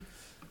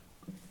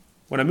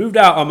When I moved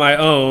out on my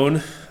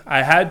own,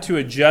 I had to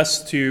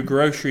adjust to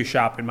grocery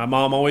shopping. My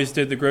mom always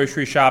did the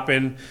grocery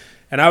shopping,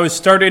 and I was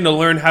starting to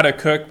learn how to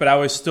cook, but I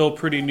was still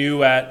pretty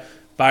new at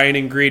buying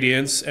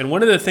ingredients. And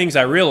one of the things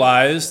I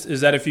realized is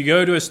that if you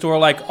go to a store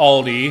like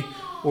Aldi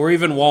or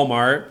even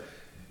Walmart,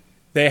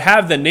 they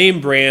have the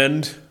name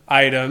brand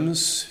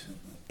items,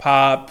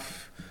 Pop,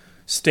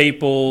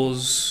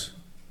 Staples,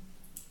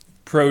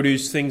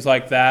 produce, things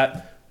like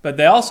that. But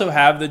they also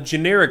have the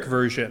generic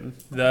version,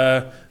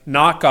 the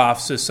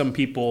knockoffs, as some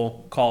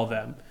people call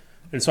them.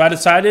 And so I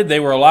decided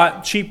they were a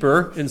lot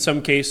cheaper in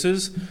some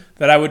cases,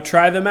 that I would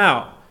try them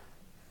out.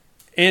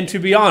 And to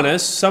be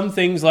honest, some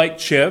things like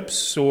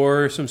chips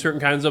or some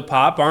certain kinds of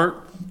pop aren't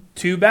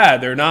too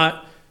bad. They're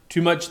not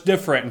too much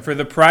different. And for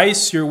the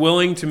price, you're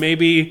willing to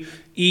maybe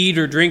eat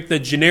or drink the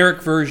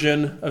generic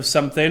version of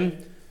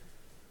something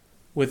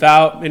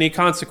without any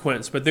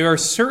consequence. But there are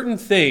certain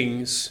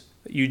things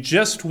that you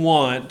just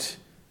want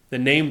the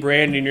name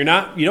brand, and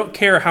you don't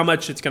care how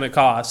much it's going to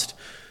cost.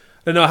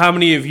 I don't know how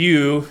many of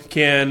you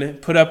can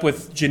put up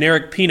with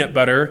generic peanut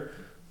butter,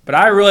 but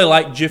I really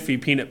like Jiffy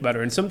peanut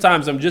butter. And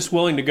sometimes I'm just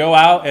willing to go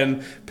out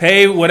and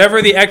pay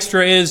whatever the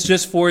extra is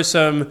just for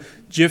some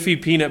Jiffy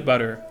peanut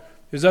butter.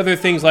 There's other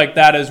things like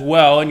that as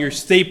well, and your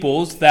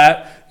staples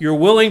that you're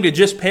willing to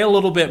just pay a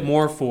little bit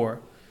more for.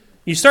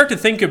 You start to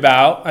think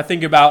about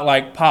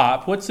like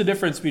Pop. What's the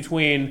difference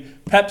between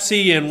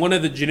Pepsi and one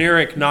of the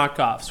generic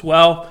knockoffs?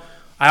 Well,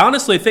 I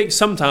honestly think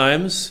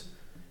sometimes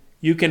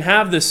you can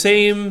have the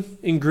same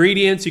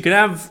ingredients. You can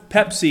have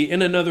Pepsi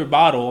in another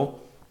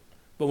bottle,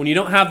 but when you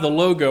don't have the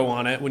logo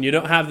on it, when you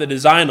don't have the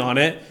design on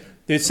it,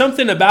 there's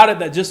something about it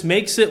that just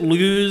makes it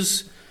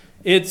lose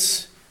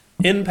its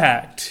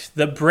impact.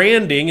 The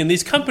branding, and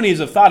these companies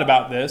have thought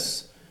about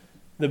this,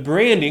 the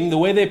branding, the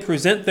way they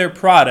present their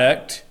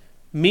product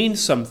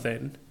means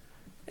something.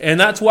 And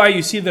that's why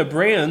you see the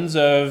brands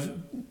of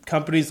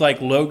companies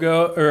like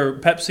Logo or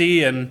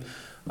Pepsi and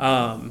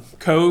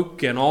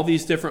Coke and all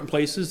these different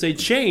places, they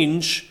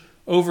change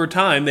over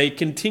time. They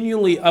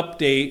continually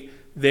update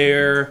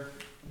their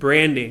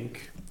branding.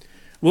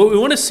 What we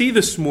want to see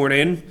this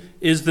morning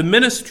is the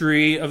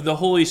ministry of the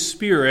Holy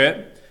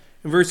Spirit.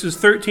 In verses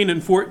 13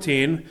 and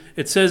 14,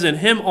 it says, "In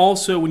him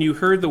also, when you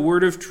heard the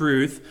word of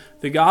truth,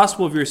 the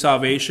gospel of your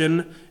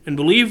salvation, and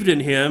believed in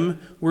him,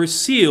 were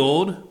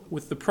sealed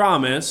with the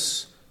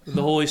promise of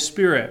the Holy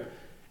Spirit."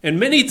 And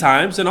many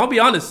times, and I'll be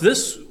honest,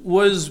 this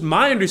was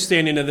my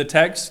understanding of the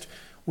text,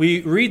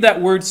 we read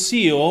that word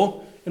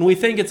seal, and we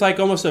think it's like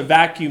almost a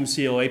vacuum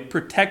seal, a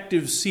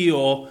protective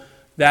seal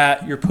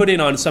that you're putting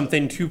on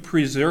something to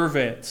preserve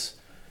it.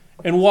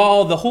 And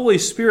while the Holy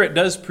Spirit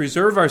does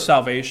preserve our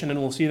salvation,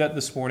 and we'll see that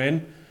this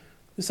morning,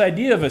 this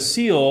idea of a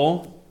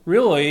seal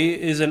really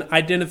is an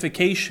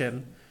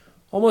identification,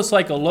 almost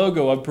like a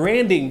logo, a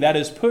branding that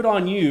is put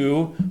on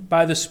you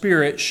by the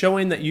Spirit,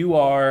 showing that you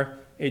are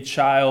a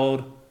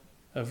child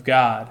of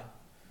God.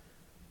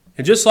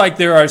 And just like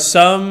there are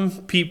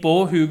some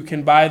people who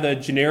can buy the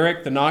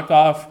generic, the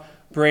knockoff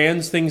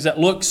brands, things that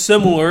look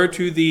similar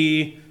to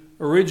the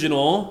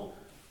original,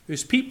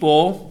 there's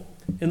people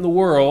in the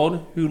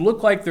world who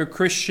look like they're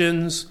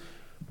Christians,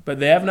 but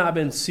they have not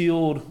been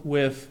sealed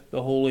with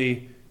the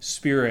Holy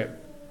Spirit.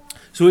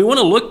 So we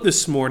want to look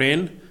this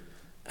morning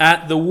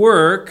at the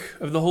work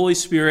of the Holy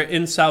Spirit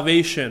in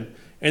salvation.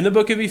 In the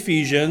book of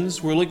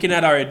Ephesians, we're looking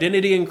at our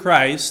identity in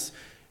Christ.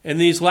 In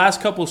these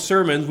last couple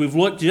sermons, we've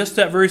looked just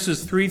at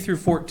verses 3 through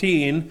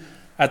 14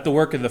 at the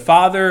work of the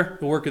Father,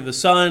 the work of the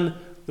Son,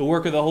 the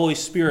work of the Holy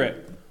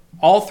Spirit.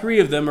 All three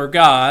of them are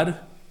God.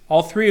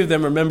 All three of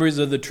them are members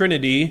of the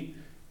Trinity,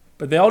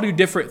 but they all do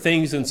different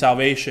things in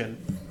salvation.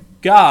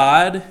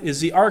 God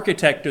is the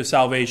architect of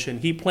salvation.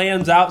 He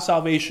plans out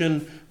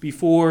salvation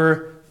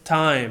before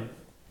time.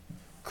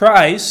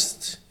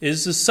 Christ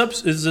is the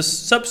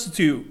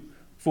substitute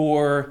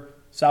for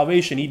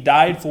salvation. He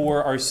died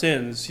for our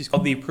sins. He's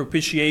called the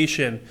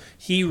propitiation.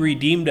 He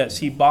redeemed us.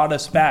 He bought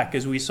us back,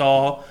 as we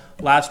saw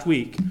last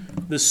week.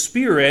 The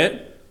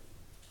Spirit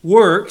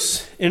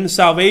works in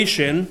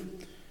salvation.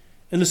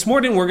 And this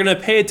morning we're going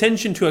to pay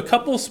attention to a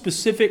couple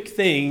specific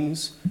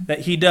things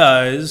that he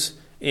does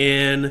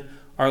in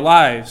our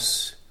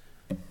lives.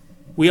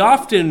 We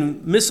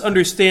often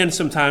misunderstand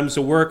sometimes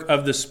the work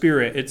of the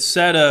Spirit. It's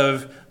said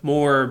of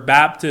more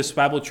Baptist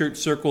Bible church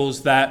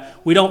circles that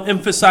we don't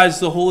emphasize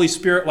the Holy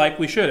Spirit like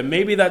we should. And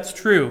maybe that's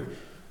true.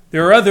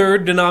 There are other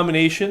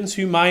denominations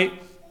who might,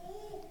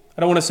 I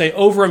don't want to say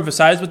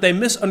overemphasize, but they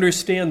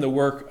misunderstand the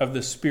work of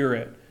the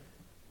Spirit,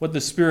 what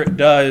the Spirit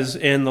does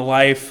in the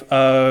life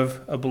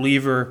of a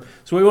believer.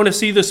 So what we want to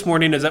see this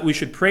morning is that we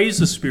should praise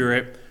the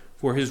Spirit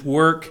for his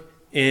work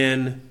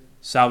in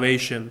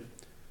salvation.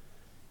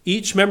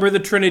 Each member of the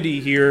Trinity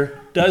here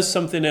does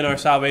something in our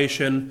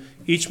salvation.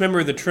 Each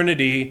member of the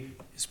Trinity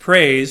is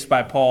praised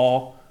by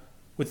Paul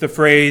with the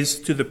phrase,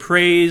 "to the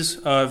praise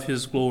of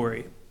his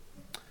glory."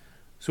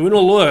 So we're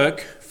going to look,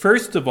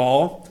 first of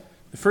all,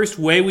 the first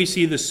way we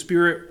see the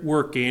Spirit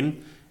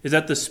working is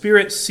that the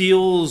Spirit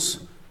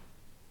seals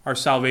our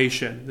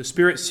salvation. The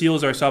Spirit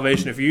seals our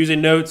salvation. If you're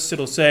using notes,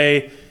 it'll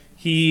say,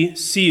 he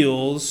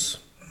seals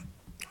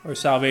our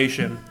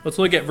salvation. Let's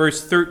look at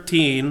verse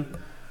 13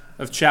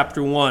 of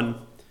chapter 1.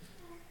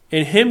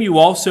 In him you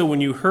also,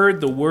 when you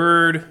heard the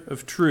word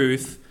of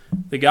truth,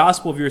 the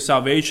gospel of your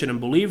salvation, and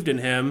believed in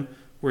him,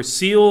 were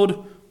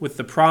sealed with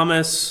the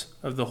promise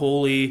of the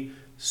Holy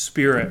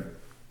Spirit.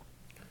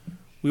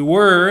 We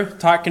were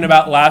talking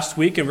about last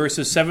week in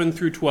verses 7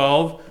 through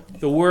 12,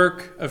 the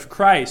work of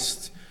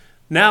Christ.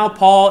 Now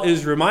Paul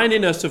is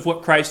reminding us of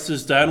what Christ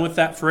has done with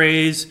that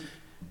phrase,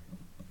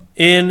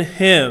 in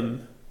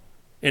him.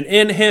 And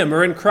in him,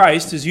 or in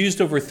Christ, is used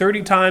over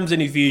 30 times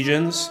in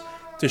Ephesians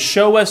to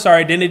show us our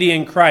identity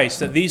in Christ,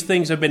 that these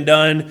things have been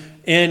done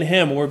in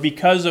him or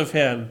because of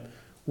him.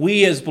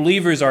 We as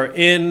believers are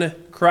in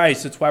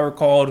Christ. That's why we're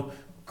called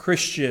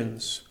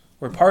Christians.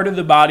 We're part of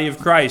the body of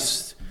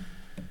Christ.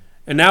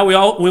 And now we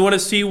want to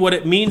see what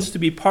it means to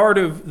be part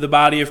of the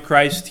body of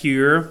Christ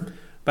here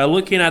by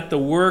looking at the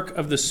work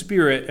of the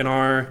Spirit in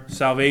our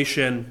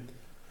salvation.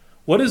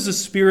 What does the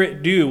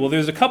Spirit do? Well,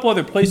 there's a couple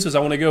other places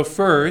I want to go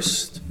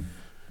first.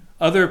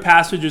 Other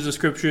passages of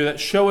Scripture that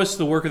show us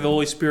the work of the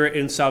Holy Spirit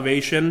in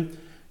salvation.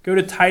 Go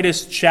to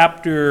Titus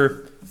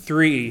chapter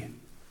 3.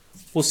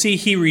 We'll see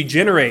he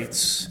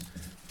regenerates.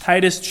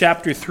 Titus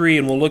chapter 3,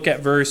 and we'll look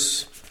at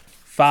verse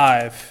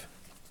 5.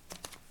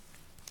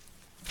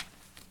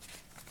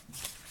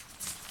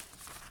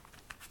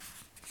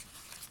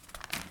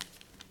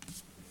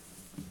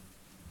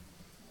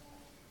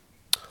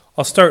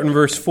 I'll start in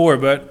verse 4.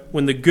 But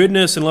when the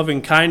goodness and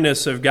loving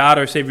kindness of God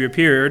our Savior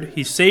appeared,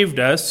 he saved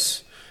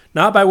us,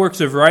 not by works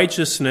of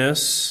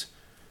righteousness,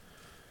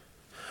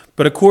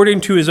 but according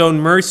to his own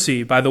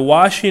mercy, by the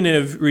washing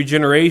of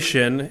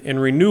regeneration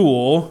and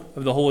renewal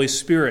of the Holy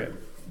Spirit.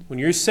 When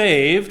you're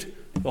saved,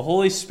 the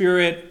Holy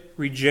Spirit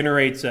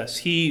regenerates us.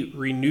 He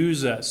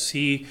renews us.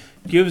 He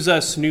gives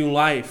us new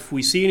life.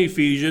 We see in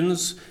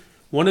Ephesians,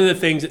 one of the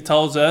things it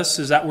tells us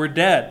is that we're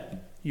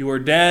dead. You are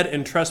dead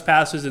in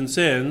trespasses and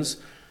sins.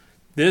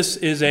 This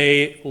is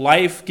a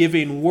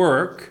life-giving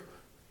work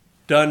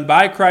done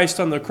by Christ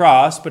on the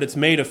cross, but it's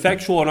made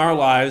effectual in our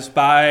lives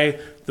by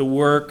the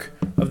work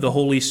of the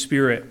Holy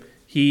Spirit.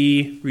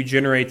 He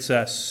regenerates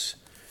us.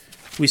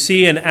 We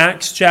see in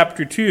Acts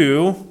chapter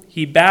 2,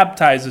 he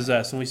baptizes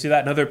us, and we see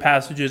that in other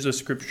passages of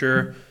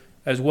Scripture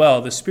as well.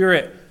 The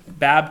Spirit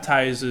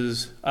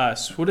baptizes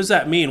us. What does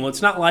that mean? Well,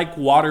 it's not like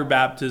water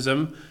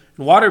baptism.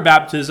 In water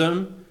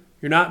baptism,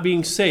 you're not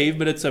being saved,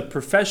 but it's a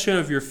profession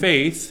of your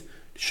faith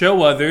to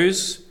show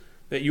others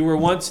that you were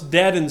once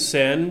dead in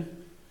sin,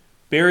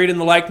 buried in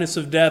the likeness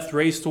of death,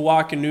 raised to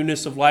walk in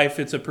newness of life.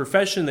 It's a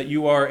profession that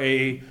you are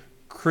a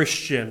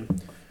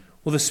Christian.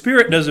 Well, the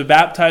Spirit does a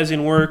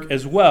baptizing work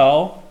as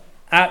well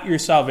at your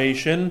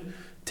salvation,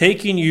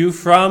 taking you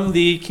from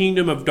the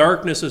kingdom of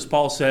darkness, as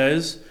Paul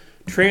says,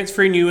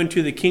 transferring you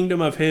into the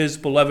kingdom of his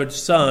beloved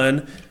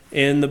Son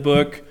in the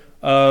book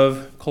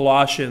of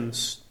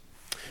Colossians.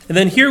 And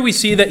then here we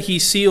see that he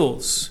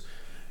seals.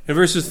 In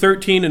verses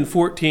 13 and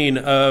 14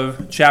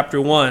 of chapter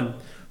 1,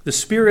 the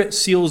Spirit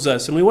seals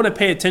us, and we want to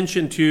pay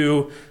attention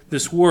to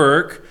this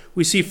work.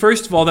 We see,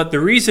 first of all, that the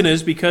reason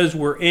is because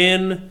we're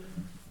in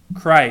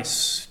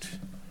Christ.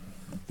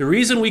 The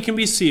reason we can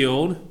be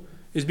sealed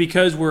is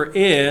because we're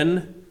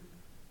in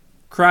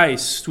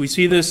Christ. We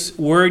see this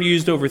word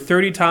used over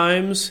 30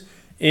 times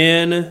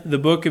in the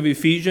book of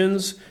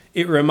Ephesians.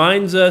 It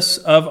reminds us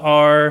of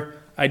our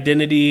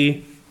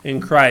identity in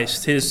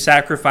Christ, his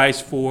sacrifice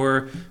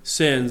for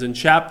sins.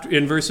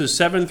 In verses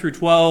 7 through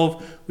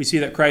 12, we see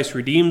that Christ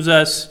redeems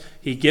us.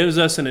 He gives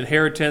us an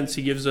inheritance.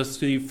 He gives us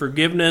the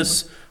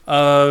forgiveness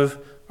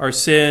of our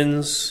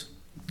sins.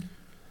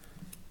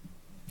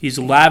 He's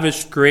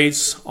lavished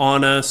grace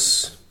on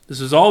us.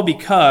 This is all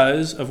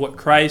because of what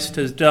Christ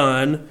has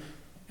done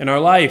in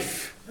our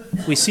life.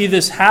 We see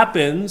this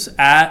happens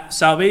at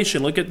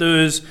salvation. Look at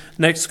those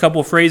next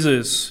couple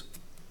phrases.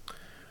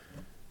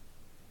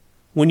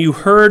 When you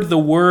heard the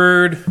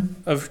word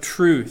of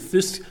truth.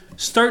 This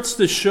starts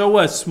to show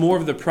us more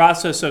of the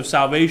process of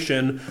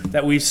salvation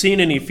that we've seen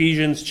in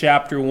Ephesians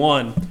chapter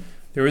 1.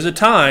 There was a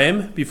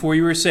time before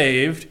you were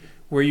saved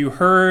where you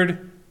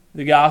heard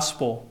the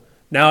gospel.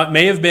 Now, it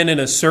may have been in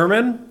a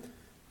sermon.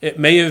 It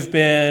may have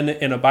been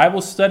in a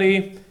Bible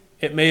study.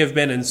 It may have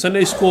been in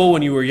Sunday school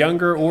when you were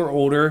younger or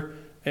older.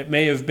 It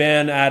may have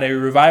been at a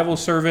revival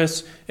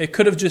service. It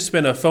could have just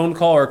been a phone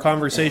call or a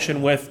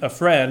conversation with a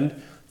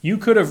friend. You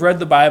could have read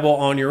the Bible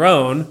on your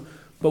own,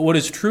 but what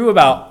is true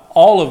about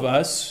all of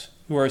us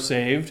who are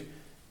saved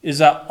is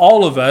that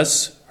all of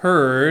us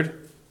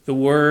heard the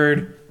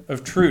word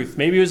of truth.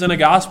 Maybe it was in a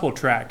gospel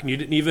tract and you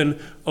didn't even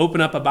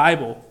open up a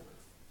Bible.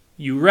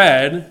 You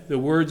read the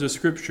words of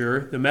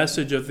Scripture, the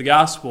message of the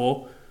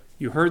gospel,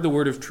 you heard the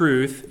word of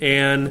truth,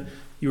 and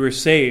you were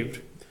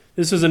saved.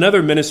 This is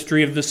another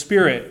ministry of the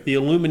Spirit, the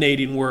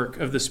illuminating work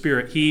of the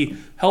Spirit. He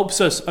helps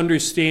us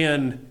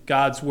understand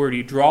God's word.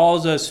 He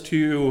draws us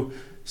to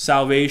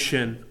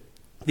salvation.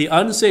 The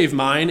unsaved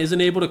mind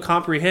isn't able to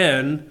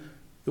comprehend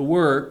the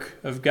work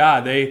of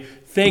God. They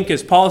think,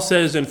 as Paul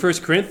says in 1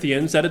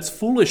 Corinthians, that it's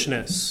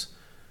foolishness.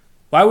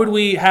 Why would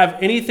we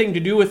have anything to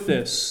do with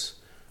this?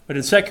 But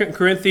in 2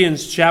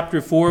 Corinthians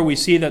chapter 4, we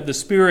see that the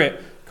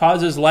Spirit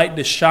causes light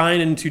to shine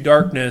into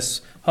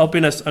darkness,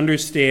 helping us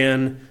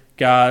understand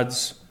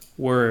God's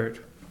Word.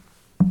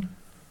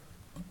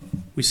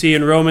 We see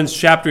in Romans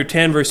chapter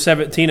 10, verse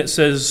 17, it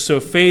says, "So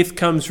faith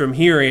comes from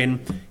hearing,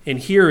 and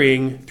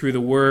hearing through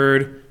the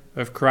word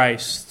of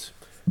Christ."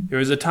 There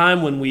was a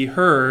time when we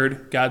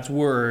heard God's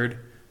Word,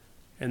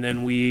 and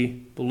then we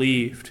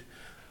believed.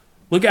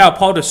 Look at how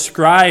Paul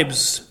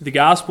describes the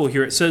gospel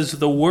here. It says,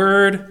 the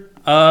word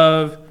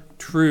of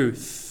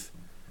truth.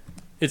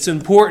 It's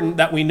important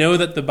that we know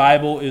that the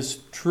Bible is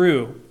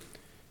true.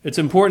 It's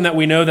important that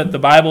we know that the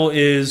Bible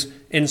is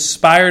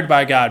inspired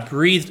by God,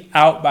 breathed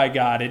out by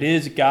God. It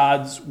is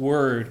God's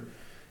word.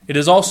 It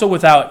is also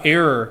without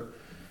error.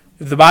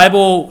 If the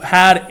Bible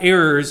had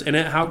errors in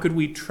it, how could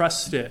we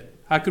trust it?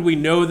 How could we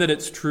know that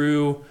it's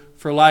true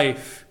for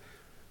life?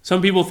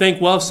 Some people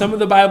think, well, some of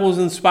the Bible is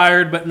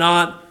inspired, but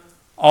not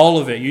all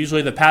of it.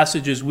 Usually the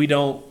passages we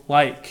don't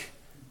like.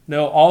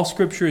 No, all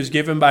Scripture is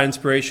given by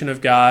inspiration of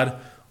God.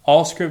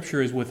 All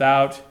Scripture is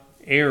without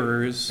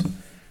errors,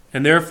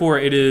 and therefore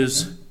it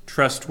is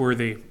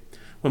trustworthy.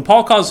 When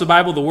Paul calls the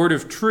Bible the word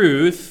of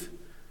truth,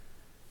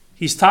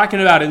 he's talking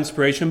about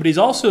inspiration, but he's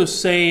also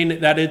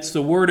saying that it's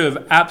the word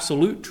of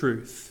absolute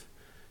truth.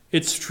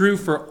 It's true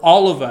for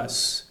all of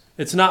us.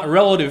 It's not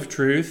relative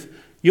truth.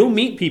 You'll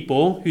meet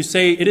people who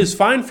say it is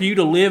fine for you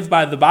to live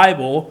by the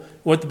Bible,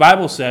 what the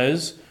Bible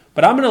says,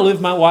 but I'm going to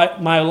live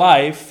my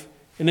life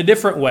in a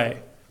different way,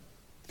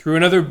 through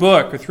another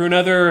book or through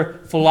another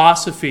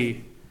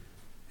philosophy.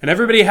 And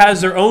everybody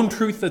has their own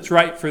truth that's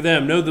right for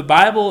them. No, the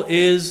Bible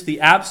is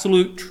the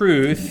absolute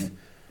truth.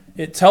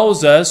 It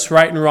tells us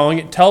right and wrong.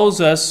 It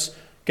tells us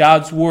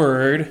God's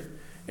word,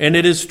 and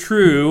it is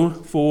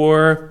true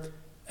for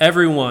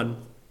everyone.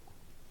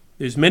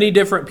 There's many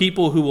different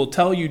people who will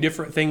tell you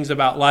different things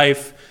about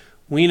life.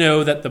 We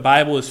know that the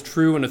Bible is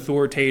true and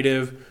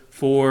authoritative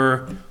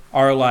for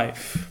our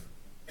life.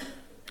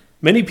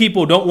 Many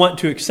people don't want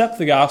to accept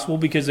the gospel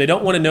because they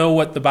don't want to know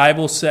what the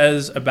Bible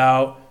says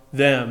about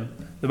them.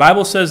 The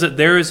Bible says that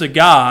there is a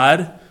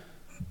God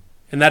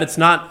and that it's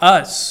not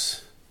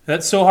us.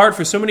 That's so hard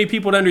for so many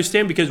people to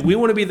understand because we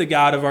want to be the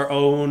God of our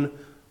own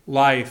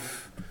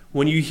life.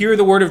 When you hear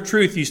the word of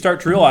truth, you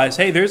start to realize,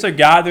 hey, there's a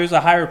God, there's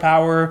a higher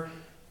power,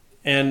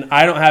 and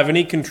I don't have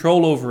any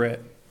control over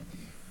it.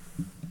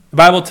 The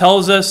Bible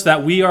tells us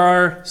that we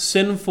are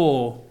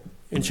sinful.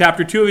 In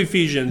chapter 2 of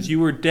Ephesians, you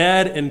were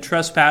dead in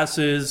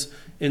trespasses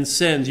and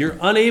sins. You're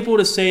unable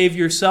to save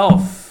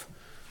yourself.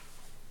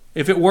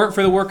 If it weren't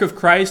for the work of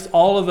Christ,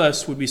 all of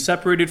us would be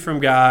separated from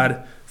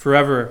God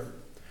forever.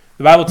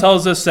 The Bible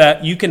tells us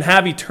that you can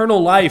have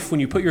eternal life when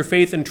you put your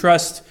faith and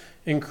trust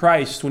in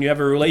Christ, when you have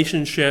a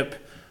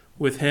relationship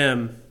with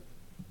Him.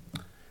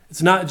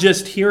 It's not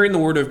just hearing the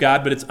Word of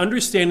God, but it's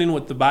understanding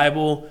what the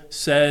Bible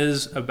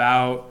says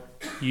about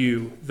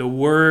you. The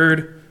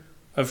Word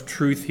of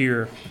truth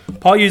here.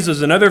 Paul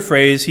uses another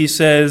phrase. He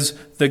says,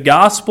 the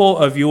gospel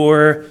of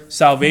your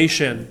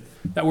salvation.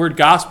 That word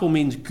gospel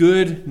means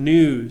good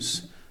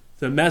news.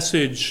 The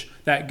message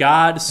that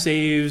God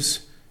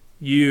saves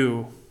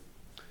you.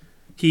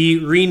 He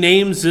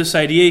renames this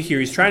idea here.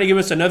 He's trying to give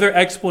us another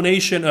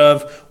explanation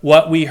of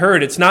what we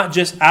heard. It's not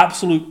just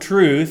absolute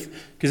truth,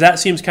 because that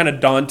seems kind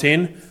of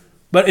daunting,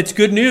 but it's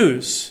good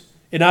news.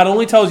 It not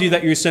only tells you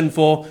that you're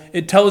sinful,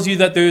 it tells you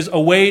that there's a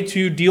way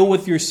to deal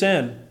with your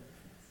sin.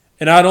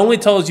 It not only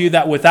tells you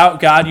that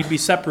without God you'd be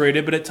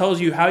separated, but it tells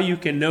you how you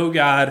can know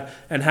God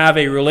and have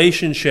a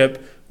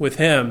relationship with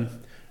Him.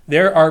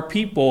 There are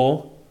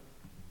people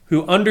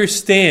who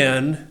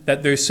understand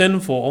that they're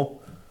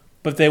sinful,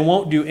 but they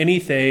won't do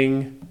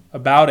anything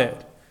about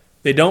it.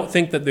 They don't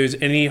think that there's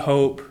any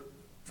hope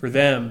for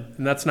them,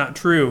 and that's not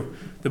true.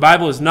 The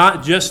Bible is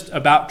not just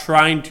about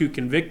trying to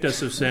convict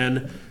us of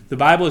sin. The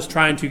Bible is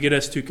trying to get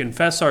us to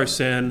confess our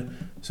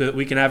sin so that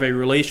we can have a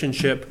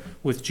relationship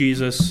with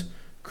Jesus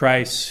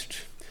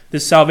Christ.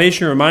 This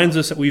salvation reminds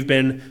us that we've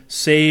been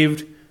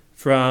saved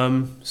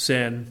from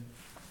sin.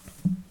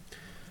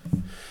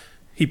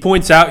 He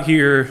points out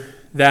here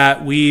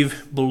that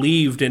we've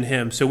believed in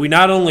Him. So we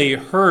not only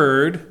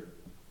heard,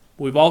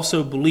 we've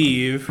also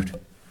believed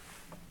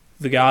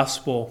the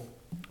gospel.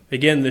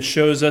 Again, this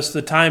shows us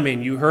the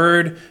timing. You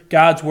heard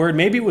God's word.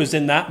 Maybe it was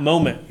in that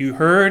moment. You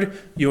heard,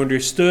 you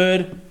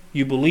understood,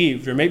 you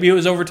believed. Or maybe it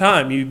was over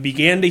time. You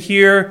began to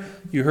hear,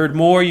 you heard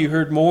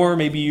more.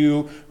 Maybe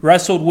you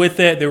wrestled with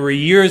it. There were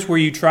years where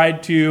you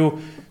tried to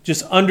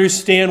just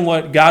understand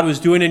what God was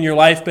doing in your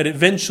life, but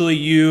eventually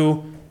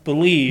you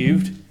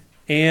believed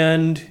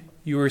and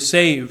you were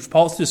saved.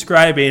 Paul's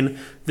describing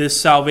this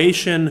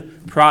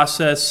salvation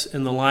process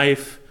in the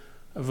life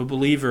of a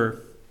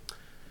believer.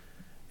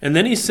 And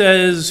then he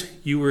says,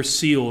 you were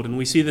sealed. And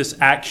we see this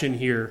action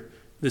here,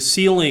 the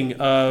sealing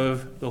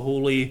of the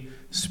Holy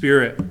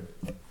Spirit.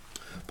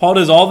 Paul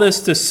does all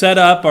this to set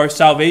up our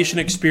salvation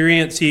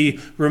experience. He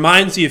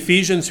reminds the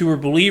Ephesians who were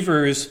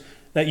believers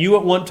that you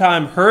at one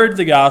time heard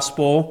the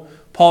gospel,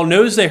 Paul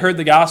knows they heard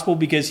the gospel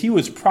because he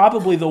was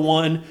probably the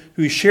one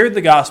who shared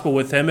the gospel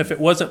with him. If it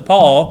wasn't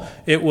Paul,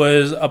 it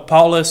was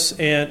Apollos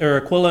or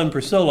Aquila and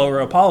Priscilla or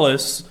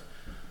Apollos.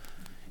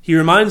 He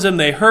reminds them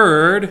they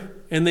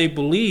heard and they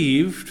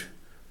believed.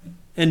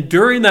 And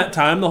during that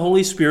time, the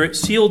Holy Spirit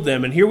sealed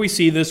them. And here we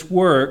see this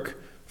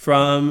work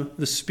from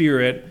the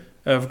Spirit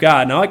of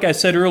God. Now, like I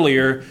said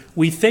earlier,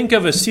 we think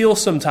of a seal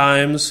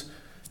sometimes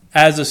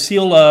as a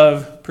seal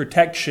of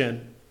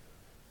protection.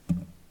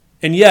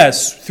 And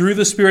yes, through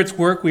the Spirit's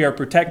work, we are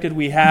protected.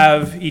 We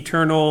have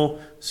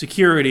eternal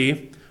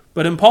security.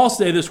 But in Paul's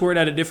day, this word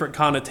had a different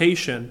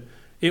connotation.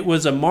 It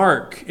was a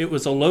mark. It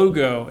was a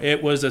logo.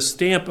 It was a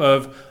stamp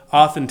of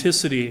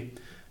authenticity.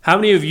 How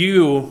many of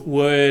you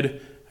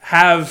would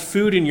have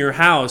food in your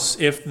house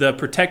if the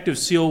protective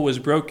seal was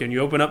broken? You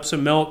open up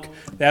some milk,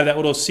 they have that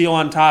little seal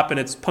on top, and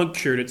it's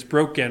punctured, it's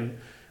broken.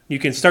 You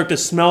can start to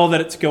smell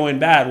that it's going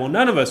bad. Well,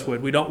 none of us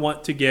would. We don't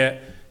want to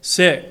get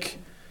sick.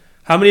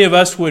 How many of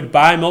us would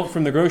buy milk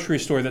from the grocery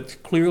store that's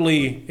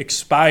clearly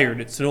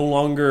expired? It's no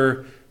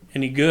longer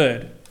any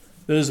good.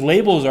 Those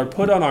labels are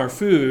put on our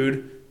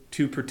food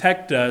to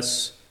protect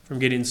us from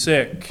getting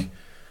sick.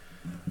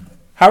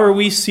 How are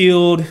we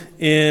sealed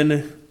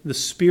in the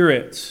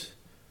Spirit?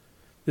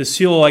 The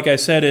seal, like I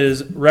said,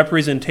 is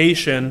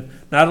representation,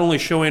 not only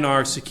showing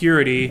our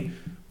security,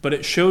 but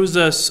it shows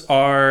us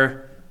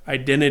our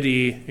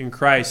identity in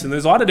Christ. And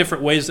there's a lot of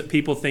different ways that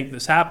people think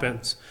this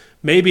happens.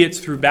 Maybe it's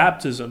through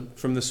baptism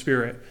from the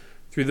Spirit.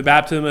 Through the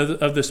baptism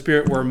of the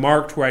Spirit, we're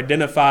marked, we're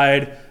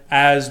identified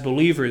as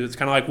believers. It's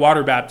kind of like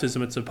water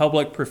baptism. It's a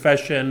public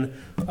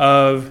profession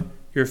of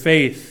your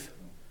faith.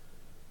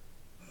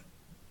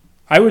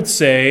 I would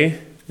say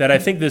that I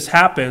think this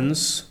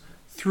happens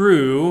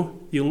through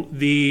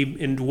the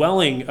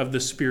indwelling of the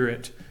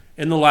Spirit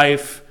in the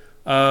life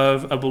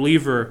of a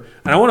believer.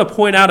 And I want to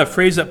point out a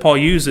phrase that Paul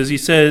uses. He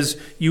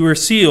says, you are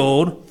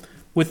sealed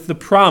with the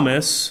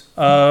promise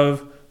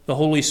of the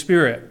Holy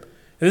Spirit.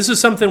 And this is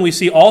something we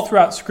see all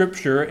throughout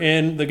Scripture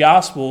in the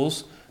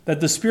Gospels, that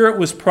the Spirit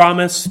was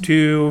promised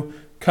to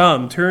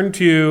come. Turn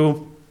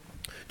to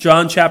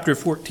John chapter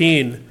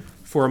 14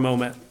 for a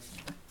moment.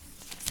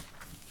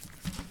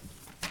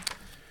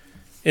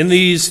 In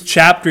these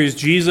chapters,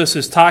 Jesus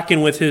is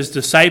talking with his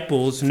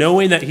disciples,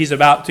 knowing that he's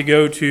about to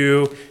go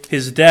to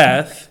his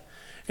death.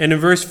 And in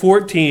verse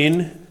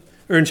 14,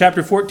 or in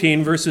chapter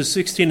 14, verses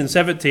 16 and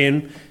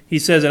 17, he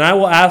says, and I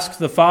will ask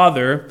the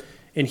Father,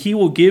 and he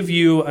will give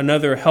you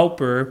another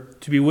helper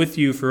to be with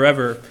you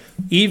forever.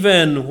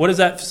 Even, what does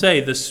that say?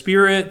 The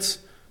Spirit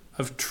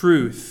of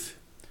truth,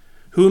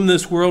 whom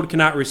this world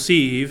cannot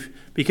receive,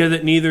 because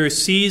it neither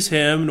sees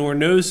him nor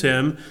knows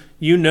him.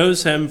 You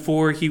knows him,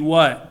 for he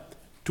what?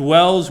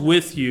 Dwells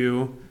with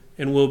you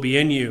and will be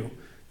in you.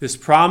 This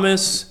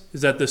promise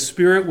is that the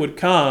Spirit would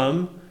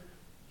come.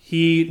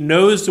 He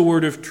knows the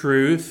word of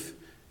truth,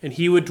 and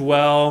he would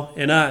dwell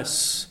in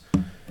us.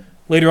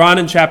 Later on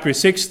in chapter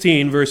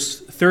 16, verse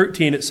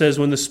 13, it says,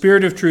 when the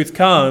Spirit of truth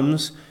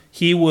comes,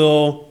 he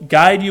will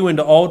guide you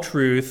into all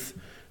truth,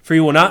 for he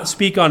will not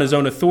speak on his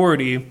own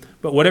authority,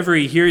 but whatever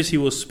he hears he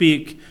will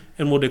speak,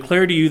 and will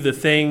declare to you the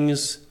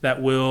things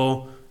that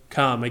will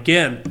come.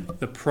 Again,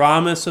 the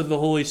promise of the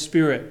Holy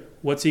Spirit.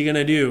 What's he going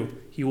to do?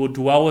 He will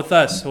dwell with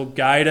us. He'll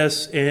guide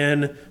us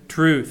in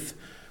truth.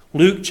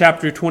 Luke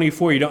chapter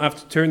 24, you don't have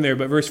to turn there,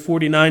 but verse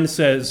 49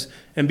 says,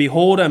 and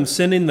behold, I'm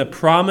sending the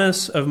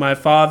promise of my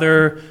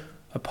Father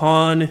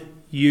upon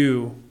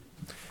you.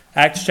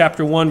 Acts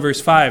chapter 1,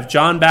 verse 5,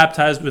 John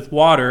baptized with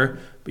water,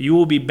 but you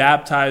will be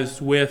baptized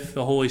with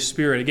the Holy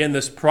Spirit. Again,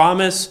 this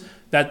promise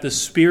that the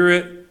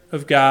Spirit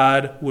of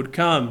God would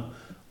come.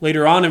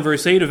 Later on in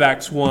verse 8 of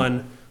Acts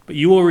 1, but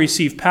you will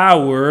receive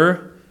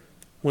power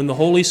when the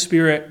Holy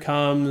Spirit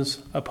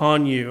comes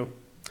upon you.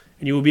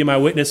 And you will be my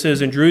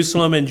witnesses in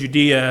Jerusalem and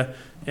Judea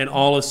and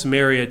all of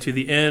Samaria to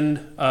the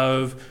end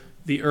of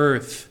the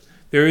earth.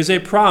 There is a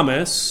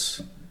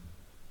promise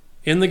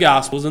in the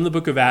Gospels, in the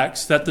book of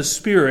Acts, that the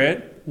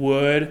Spirit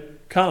would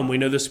come. We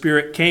know the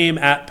Spirit came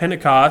at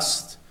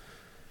Pentecost.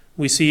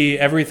 We see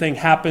everything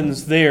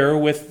happens there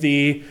with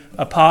the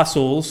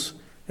apostles,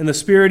 and the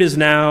Spirit is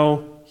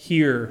now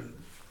here.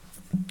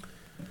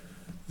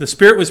 The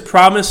Spirit was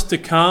promised to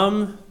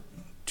come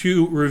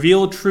to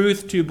reveal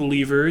truth to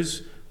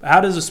believers. But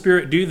how does the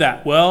Spirit do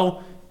that?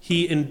 Well,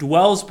 he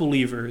indwells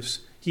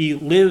believers. He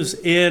lives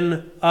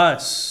in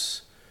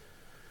us.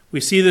 We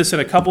see this in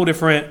a couple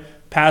different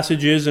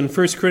passages in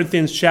 1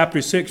 Corinthians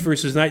chapter 6,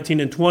 verses 19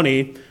 and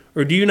 20.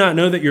 Or do you not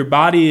know that your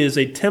body is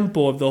a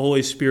temple of the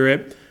Holy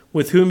Spirit,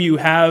 with whom you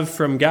have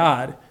from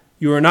God?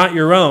 You are not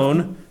your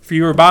own, for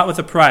you were bought with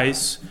a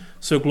price.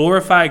 So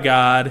glorify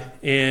God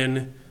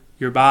in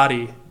your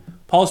body.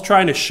 Paul's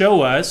trying to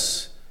show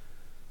us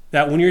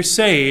that when you're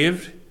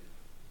saved,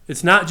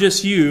 it's not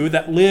just you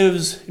that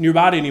lives in your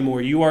body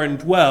anymore. You are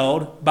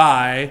indwelled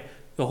by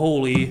the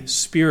Holy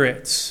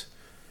Spirit.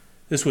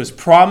 This was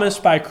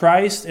promised by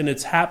Christ, and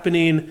it's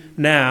happening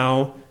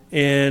now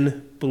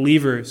in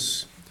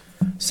believers.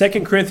 2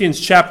 Corinthians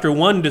chapter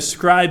 1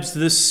 describes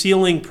this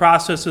sealing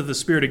process of the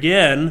Spirit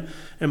again.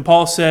 And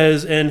Paul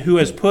says, and who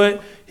has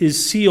put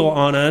his seal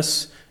on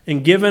us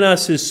and given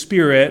us his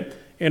Spirit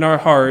in our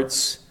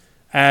hearts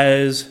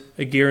as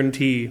a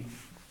guarantee.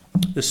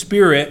 The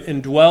Spirit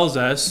indwells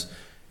us,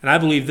 and I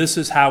believe this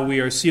is how we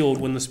are sealed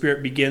when the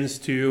Spirit begins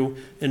to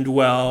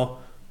indwell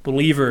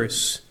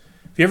believers.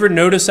 Have you ever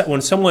noticed that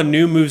when someone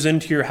new moves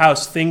into your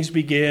house, things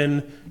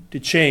begin to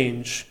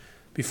change?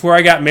 Before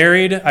I got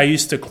married, I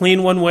used to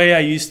clean one way. I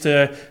used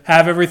to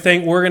have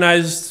everything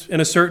organized in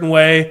a certain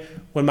way.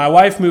 When my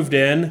wife moved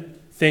in,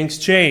 things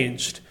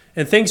changed.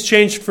 And things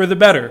changed for the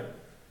better.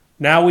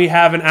 Now we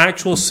have an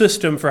actual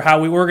system for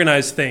how we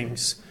organize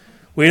things.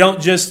 We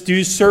don't just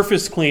do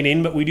surface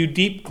cleaning, but we do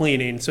deep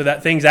cleaning so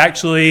that things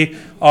actually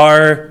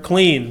are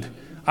cleaned.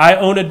 I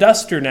own a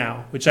duster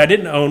now, which I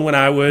didn't own when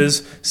I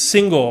was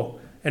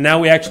single. And now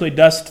we actually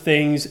dust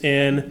things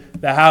in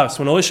the house.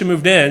 When Alicia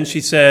moved in,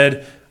 she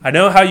said, I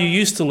know how you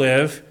used to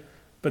live,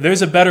 but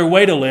there's a better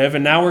way to live,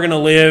 and now we're going to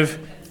live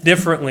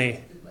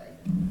differently.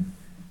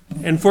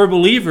 And for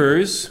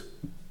believers,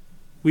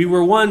 we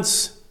were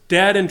once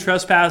dead in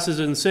trespasses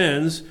and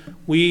sins.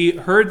 We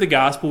heard the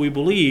gospel, we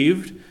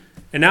believed,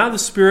 and now the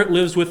Spirit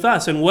lives with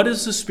us. And what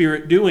is the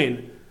Spirit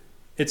doing?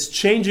 It's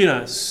changing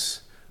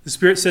us. The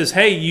Spirit says,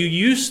 hey, you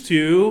used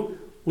to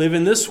live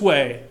in this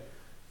way.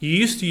 You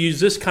used to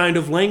use this kind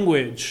of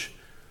language,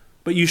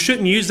 but you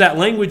shouldn't use that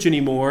language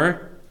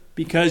anymore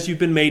because you've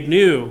been made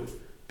new,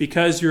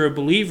 because you're a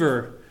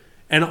believer.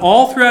 And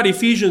all throughout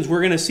Ephesians,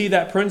 we're going to see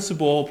that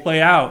principle play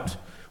out.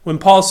 When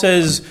Paul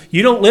says,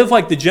 you don't live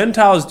like the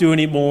Gentiles do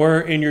anymore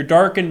in your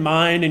darkened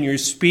mind and your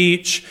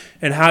speech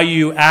and how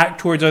you act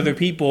towards other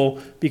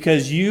people,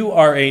 because you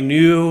are a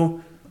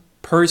new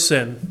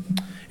person.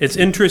 It's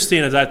interesting,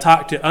 as I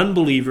talk to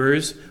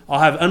unbelievers, I'll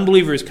have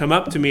unbelievers come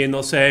up to me and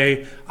they'll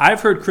say,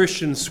 I've heard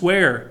Christians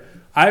swear.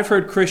 I've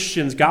heard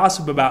Christians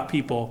gossip about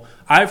people.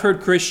 I've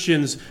heard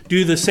Christians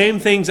do the same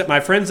things that my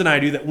friends and I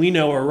do that we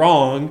know are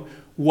wrong.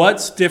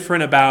 What's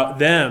different about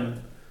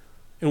them?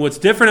 And what's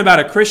different about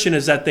a Christian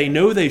is that they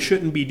know they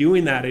shouldn't be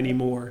doing that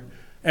anymore.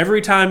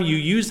 Every time you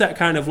use that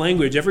kind of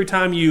language, every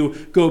time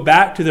you go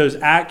back to those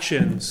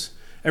actions,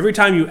 every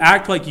time you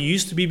act like you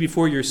used to be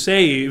before you're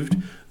saved,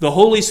 the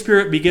Holy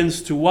Spirit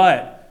begins to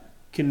what?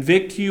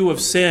 Convict you of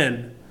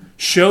sin,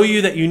 show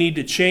you that you need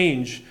to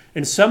change.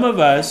 And some of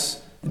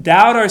us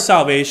doubt our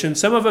salvation.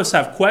 Some of us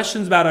have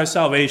questions about our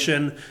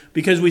salvation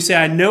because we say,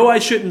 I know I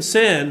shouldn't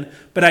sin,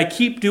 but I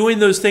keep doing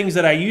those things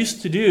that I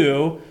used to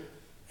do.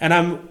 And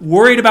I'm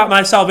worried about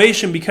my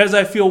salvation because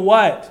I feel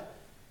what?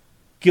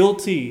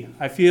 Guilty.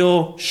 I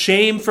feel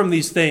shame from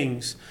these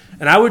things.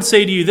 And I would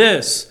say to you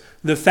this,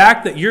 the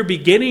fact that you're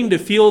beginning to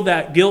feel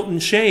that guilt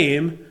and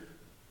shame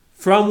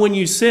from when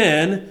you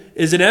sin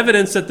is an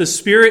evidence that the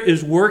Spirit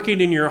is working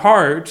in your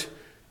heart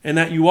and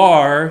that you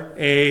are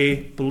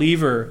a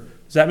believer.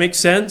 Does that make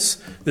sense?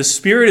 The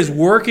Spirit is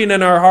working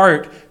in our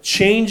heart,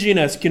 changing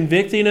us,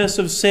 convicting us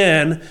of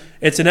sin.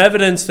 It's an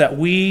evidence that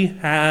we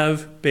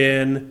have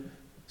been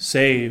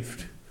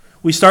saved.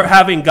 We start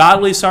having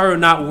godly sorrow,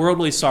 not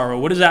worldly sorrow.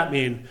 What does that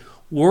mean?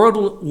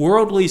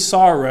 Worldly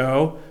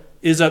sorrow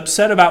is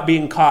upset about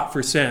being caught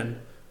for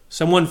sin.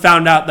 Someone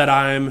found out that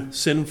I'm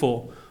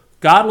sinful.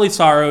 Godly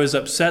sorrow is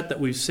upset that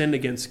we've sinned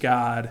against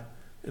God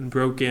and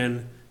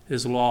broken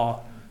his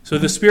law. So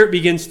the Spirit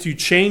begins to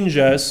change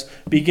us,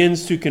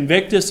 begins to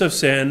convict us of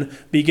sin,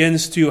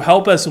 begins to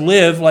help us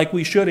live like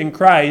we should in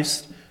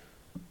Christ,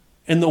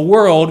 and the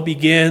world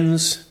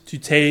begins to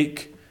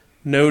take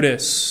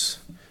notice.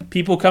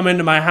 People come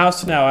into my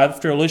house now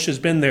after Alicia's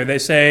been there. They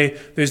say,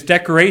 there's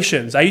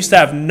decorations. I used to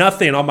have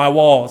nothing on my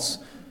walls.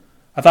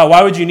 I thought,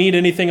 why would you need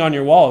anything on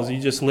your walls? You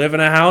just live in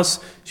a house?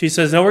 She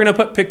says, no, we're going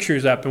to put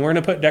pictures up and we're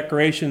going to put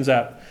decorations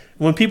up.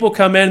 And when people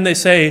come in, they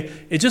say,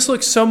 it just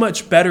looks so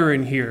much better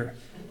in here.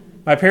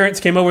 My parents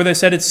came over, they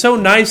said, it's so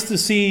nice to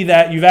see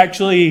that you've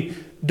actually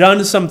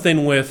done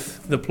something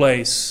with the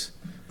place.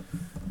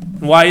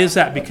 And why is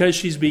that? Because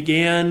she's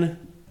began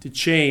to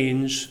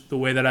change the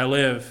way that I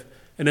live.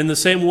 And in the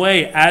same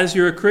way, as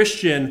you're a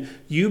Christian,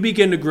 you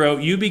begin to grow,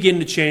 you begin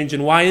to change.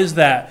 And why is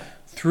that?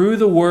 Through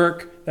the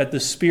work that the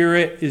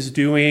Spirit is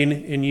doing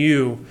in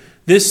you.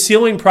 This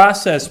sealing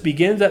process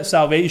begins at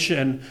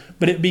salvation,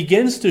 but it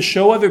begins to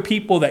show other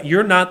people that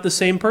you're not the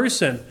same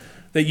person,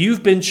 that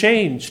you've been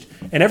changed.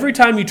 And every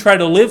time you try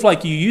to live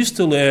like you used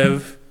to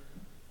live,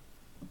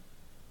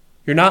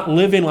 you're not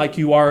living like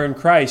you are in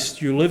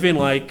Christ. You're living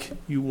like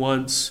you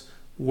once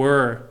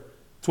were.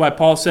 That's why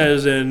Paul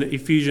says in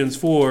Ephesians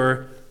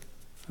 4,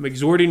 I'm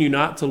exhorting you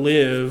not to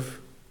live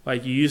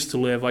like you used to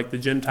live, like the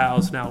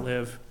Gentiles now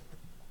live.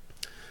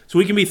 So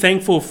we can be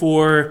thankful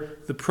for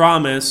the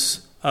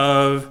promise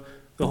of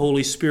the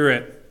Holy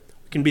Spirit.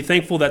 We can be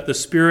thankful that the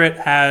Spirit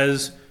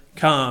has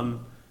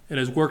come and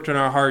has worked in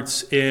our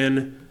hearts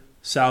in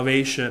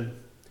salvation.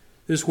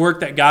 This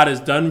work that God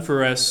has done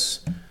for us,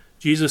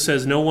 Jesus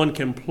says no one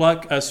can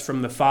pluck us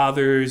from the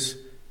Father's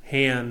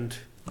hand.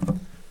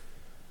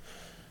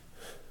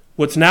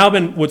 What's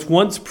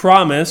once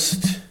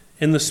promised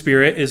in the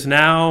Spirit is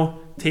now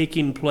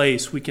taking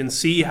place. We can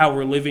see how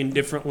we're living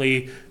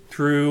differently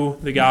through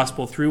the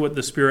gospel, through what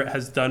the Spirit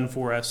has done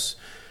for us.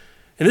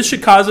 And this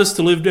should cause us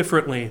to live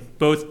differently,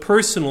 both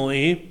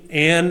personally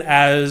and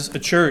as a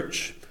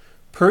church.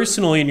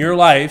 Personally in your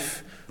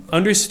life,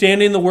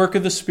 understanding the work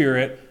of the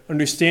Spirit,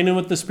 understanding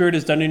what the Spirit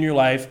has done in your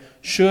life,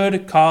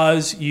 should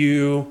cause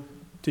you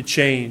to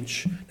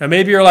change. Now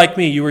maybe you're like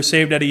me, you were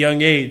saved at a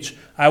young age.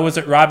 I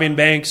wasn't robbing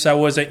banks, I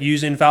wasn't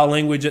using foul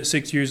language at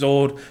 6 years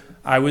old,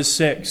 I was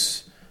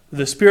 6.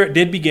 The Spirit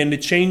did begin to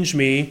change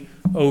me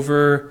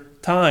over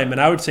time,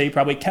 and I would say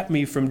probably kept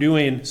me from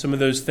doing some of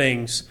those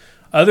things.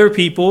 Other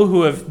people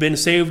who have been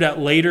saved at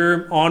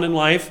later on in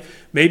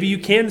life, maybe you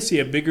can see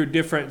a bigger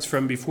difference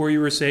from before you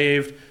were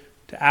saved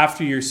to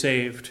after you're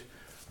saved.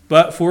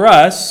 But for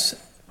us,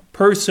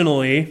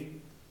 personally,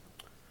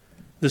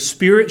 the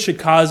Spirit should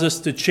cause us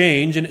to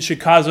change, and it should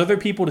cause other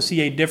people to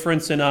see a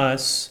difference in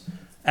us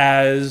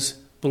as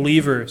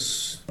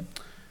believers.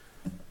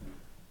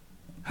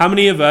 How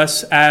many of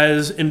us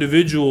as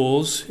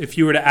individuals, if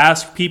you were to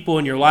ask people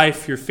in your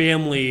life, your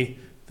family,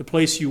 the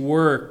place you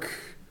work,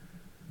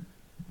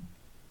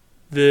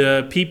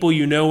 the people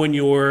you know in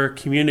your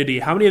community,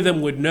 how many of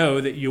them would know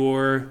that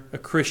you're a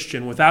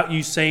Christian without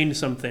you saying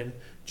something,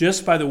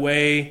 just by the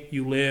way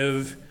you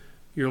live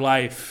your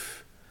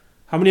life?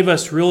 How many of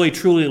us really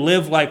truly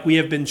live like we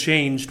have been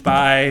changed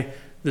by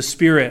the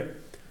Spirit?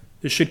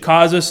 This should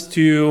cause us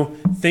to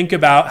think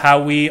about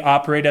how we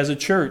operate as a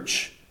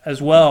church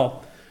as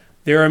well.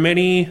 There are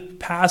many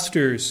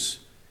pastors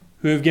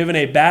who have given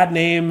a bad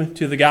name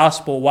to the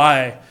gospel.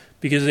 Why?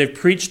 Because they've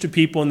preached to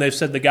people and they've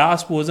said the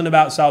gospel isn't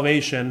about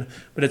salvation,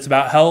 but it's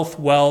about health,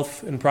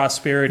 wealth, and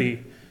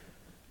prosperity.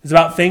 It's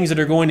about things that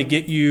are going to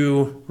get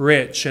you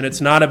rich, and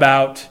it's not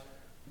about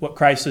what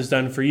Christ has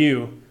done for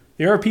you.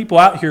 There are people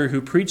out here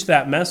who preach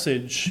that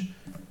message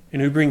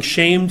and who bring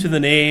shame to the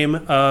name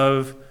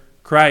of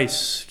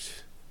Christ.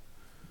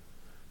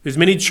 There's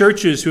many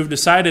churches who have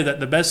decided that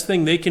the best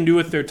thing they can do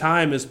with their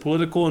time is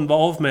political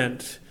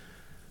involvement,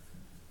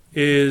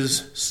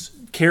 is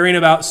caring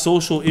about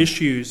social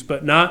issues,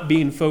 but not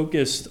being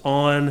focused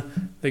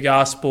on the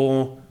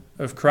gospel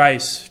of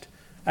Christ.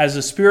 As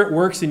the Spirit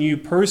works in you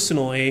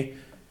personally,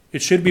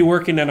 it should be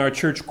working in our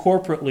church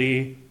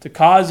corporately to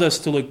cause us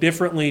to look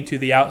differently to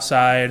the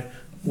outside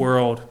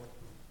world.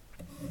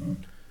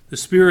 The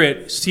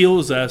Spirit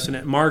seals us and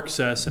it marks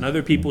us, and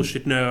other people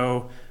should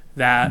know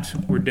that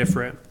we're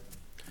different.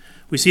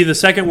 We see the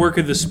second work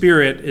of the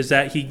Spirit is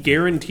that He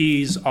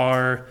guarantees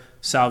our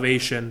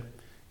salvation.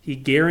 He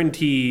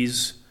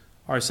guarantees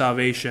our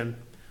salvation.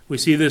 We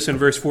see this in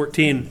verse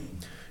 14.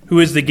 Who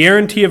is the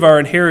guarantee of our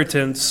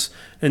inheritance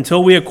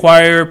until we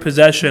acquire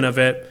possession of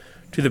it,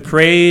 to the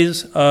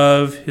praise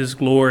of His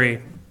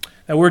glory.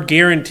 That word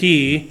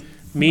guarantee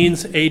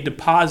means a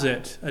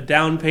deposit, a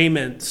down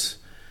payment,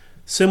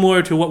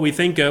 similar to what we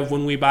think of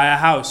when we buy a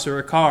house or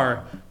a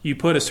car. You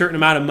put a certain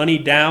amount of money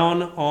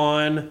down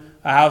on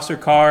a house or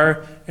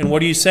car, and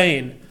what are you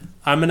saying?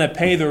 I'm going to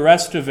pay the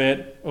rest of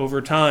it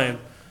over time.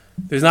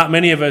 There's not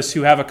many of us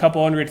who have a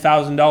couple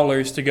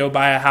 $100,000 to go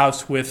buy a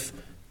house with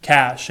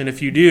cash, and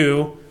if you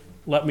do,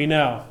 let me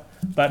know.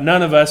 But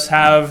none of us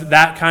have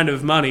that kind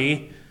of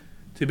money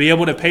to be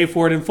able to pay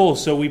for it in full.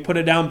 So we put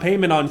a down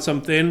payment on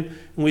something,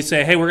 and we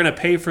say, hey, we're going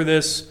to pay for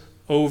this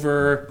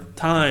over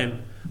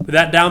time. But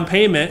that down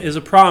payment is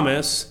a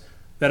promise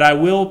that I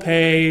will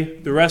pay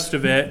the rest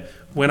of it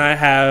when I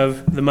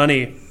have the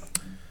money.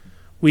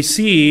 We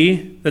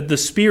see that the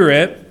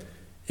Spirit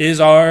is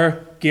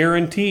our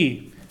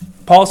guarantee.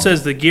 Paul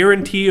says the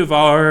guarantee of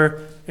our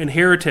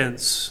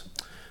inheritance.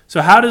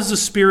 So how does the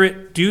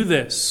Spirit do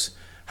this?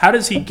 How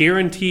does He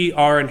guarantee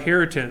our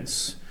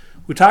inheritance?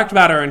 We talked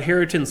about our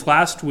inheritance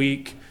last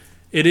week.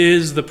 It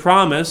is the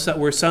promise that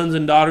we're sons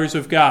and daughters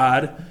of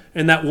God,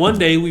 and that one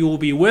day we will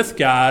be with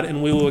God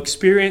and we will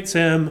experience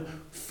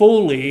Him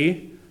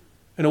fully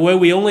in a way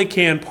we only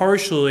can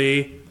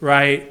partially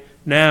right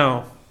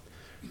now.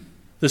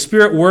 The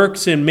Spirit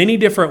works in many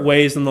different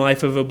ways in the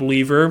life of a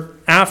believer.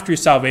 After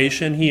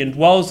salvation, He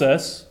indwells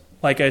us,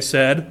 like I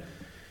said.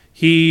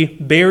 He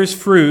bears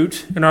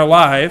fruit in our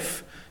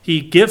life.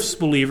 He gifts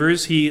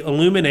believers. He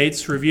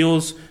illuminates,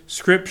 reveals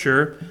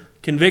Scripture,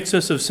 convicts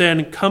us of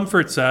sin,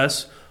 comforts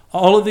us.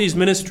 All of these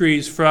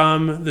ministries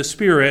from the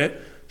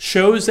Spirit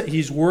shows that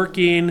He's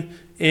working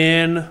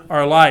in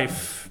our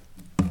life.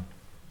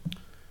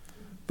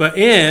 But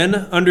in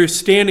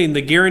understanding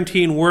the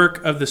guaranteeing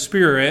work of the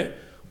Spirit,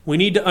 we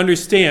need to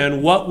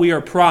understand what we are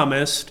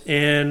promised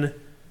in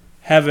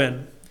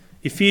heaven.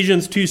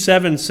 Ephesians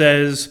 2:7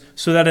 says,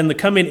 so that in the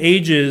coming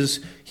ages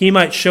He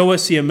might show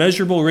us the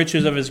immeasurable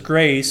riches of His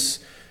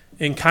grace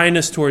and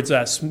kindness towards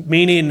us.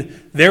 Meaning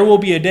there will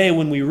be a day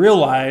when we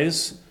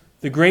realize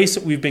the grace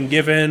that we've been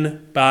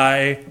given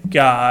by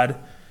God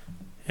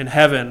in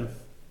heaven.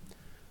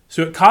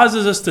 So it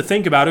causes us to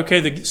think about, okay,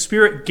 the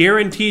Spirit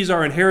guarantees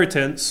our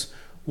inheritance.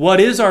 What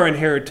is our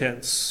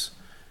inheritance?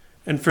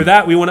 And for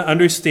that, we want to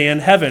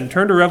understand heaven.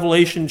 Turn to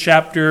Revelation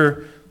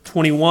chapter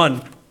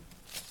 21.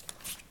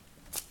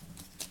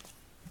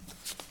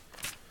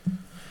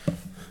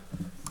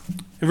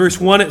 In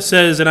verse 1 it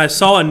says, "And I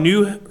saw a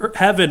new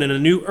heaven and a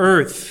new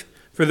earth,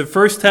 for the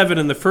first heaven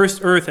and the first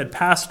earth had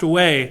passed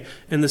away,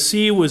 and the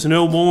sea was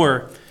no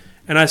more.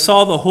 And I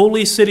saw the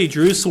holy city,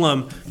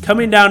 Jerusalem,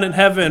 coming down in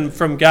heaven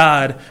from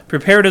God,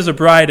 prepared as a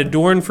bride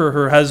adorned for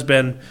her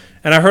husband.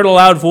 And I heard a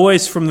loud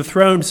voice from the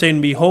throne saying,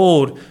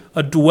 Behold,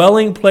 a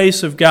dwelling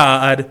place of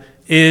God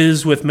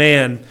is with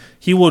man.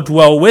 He will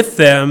dwell with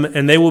them,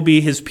 and they will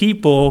be his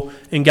people,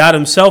 and God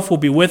himself will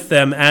be with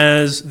them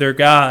as their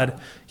God.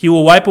 He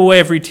will wipe away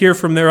every tear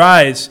from their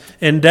eyes,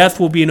 and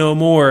death will be no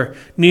more.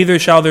 Neither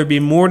shall there be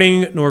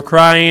mourning, nor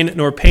crying,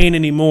 nor pain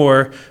any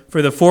more,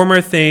 for the former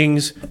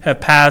things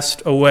have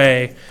passed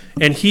away.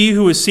 And he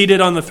who is seated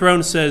on the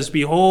throne says,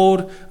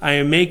 Behold, I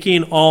am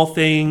making all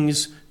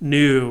things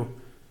new."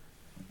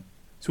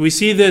 So we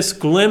see this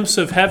glimpse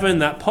of heaven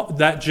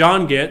that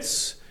John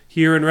gets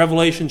here in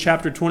Revelation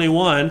chapter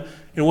 21.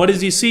 And what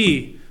does he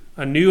see?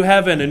 A new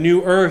heaven, a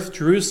new earth,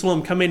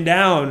 Jerusalem coming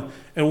down.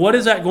 And what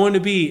is that going to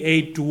be?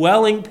 A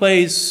dwelling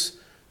place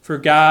for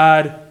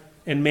God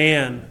and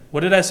man.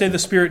 What did I say the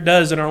Spirit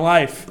does in our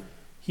life?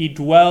 He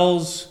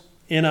dwells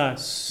in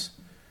us.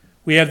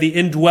 We have the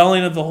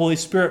indwelling of the Holy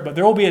Spirit. But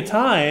there will be a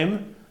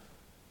time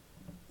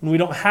when we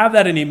don't have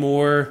that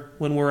anymore,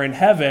 when we're in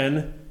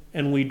heaven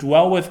and we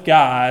dwell with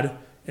God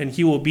and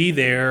he will be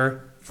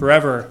there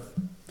forever.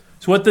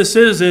 So what this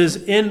is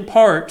in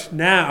part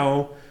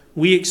now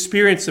we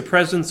experience the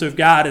presence of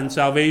God in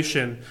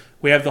salvation.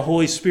 We have the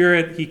Holy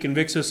Spirit. He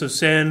convicts us of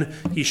sin.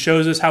 He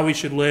shows us how we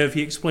should live.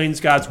 He explains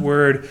God's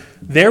word.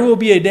 There will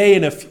be a day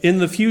in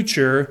the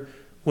future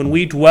when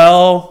we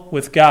dwell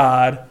with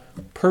God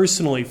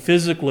personally,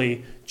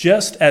 physically,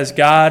 just as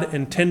God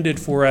intended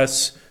for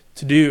us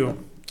to do.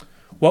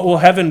 What will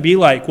heaven be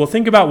like? Well,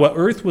 think about what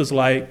earth was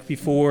like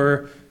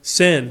before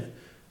sin.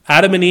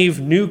 Adam and Eve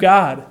knew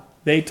God.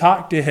 They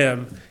talked to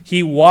him.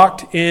 He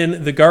walked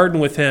in the garden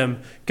with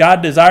him.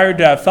 God desired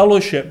to have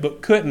fellowship,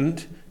 but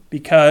couldn't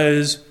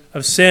because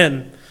of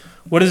sin.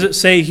 What does it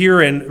say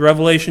here in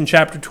Revelation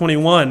chapter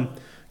 21?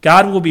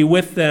 God will be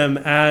with them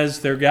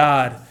as their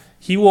God.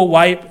 He will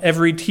wipe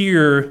every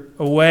tear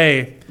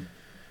away.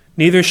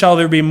 Neither shall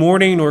there be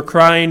mourning, nor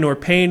crying, nor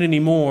pain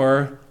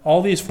anymore.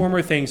 All these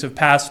former things have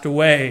passed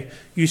away.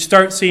 You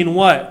start seeing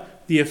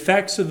what? The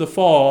effects of the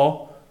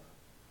fall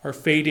are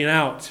fading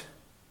out.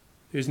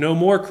 There's no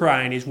more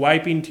crying. He's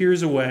wiping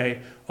tears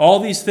away. All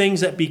these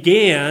things that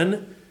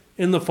began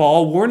in the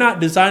fall were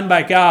not designed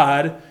by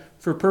God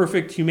for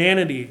perfect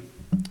humanity.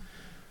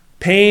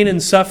 Pain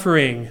and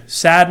suffering,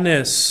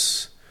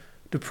 sadness,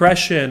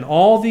 depression,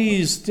 all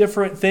these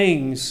different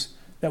things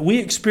that we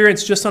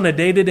experience just on a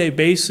day-to-day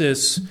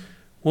basis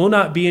will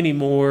not be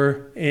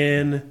anymore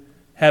in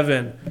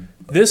heaven.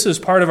 This is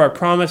part of our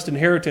promised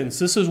inheritance.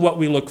 This is what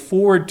we look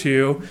forward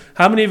to.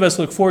 How many of us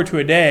look forward to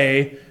a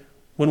day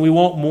when we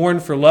won't mourn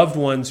for loved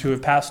ones who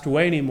have passed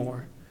away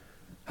anymore?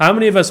 How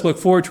many of us look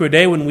forward to a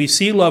day when we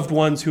see loved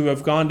ones who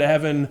have gone to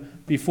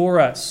heaven before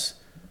us?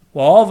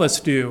 Well, all of us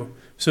do.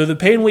 So the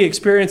pain we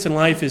experience in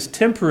life is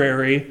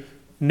temporary,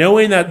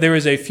 knowing that there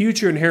is a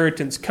future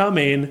inheritance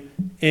coming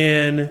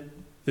in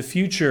the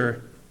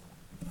future.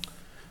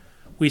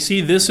 We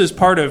see this is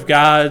part of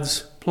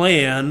God's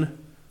plan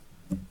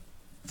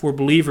for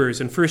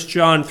believers. In 1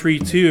 John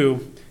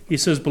 3:2, he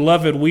says,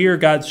 Beloved, we are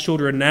God's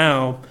children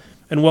now,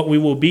 and what we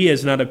will be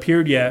has not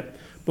appeared yet.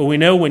 But we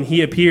know when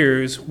he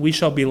appears, we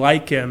shall be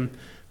like him,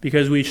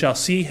 because we shall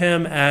see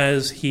him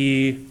as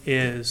he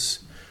is.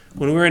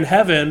 When we're in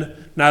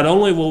heaven, not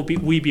only will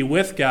we be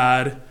with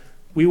God,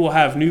 we will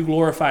have new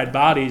glorified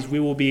bodies. We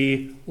will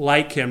be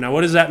like him. Now,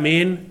 what does that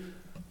mean?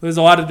 There's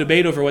a lot of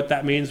debate over what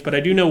that means, but I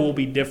do know we'll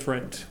be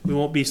different. We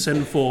won't be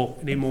sinful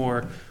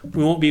anymore.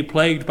 We won't be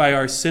plagued by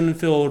our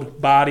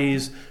sin-filled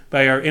bodies,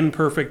 by our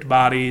imperfect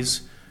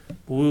bodies.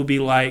 But we will be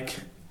like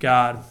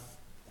God.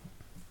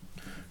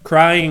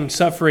 Crying,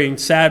 suffering,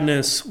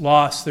 sadness,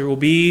 loss, there will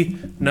be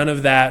none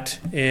of that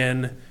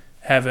in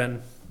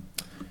heaven.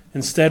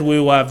 Instead, we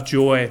will have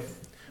joy.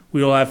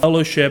 We will have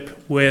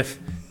fellowship with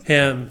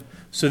him.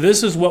 So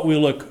this is what we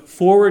look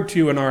forward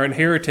to in our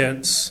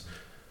inheritance.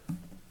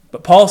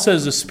 But Paul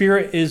says the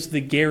Spirit is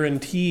the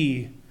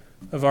guarantee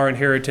of our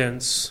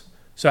inheritance.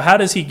 So how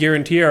does he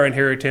guarantee our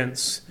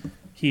inheritance?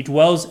 He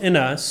dwells in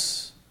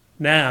us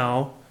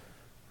now,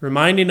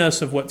 reminding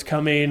us of what's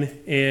coming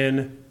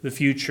in the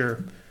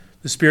future.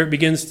 The Spirit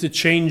begins to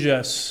change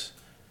us,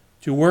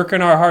 to work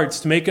in our hearts,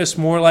 to make us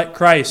more like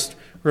Christ,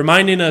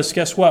 reminding us,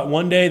 guess what?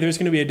 One day there's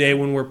going to be a day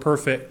when we're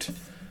perfect.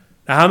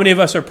 Now, how many of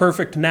us are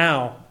perfect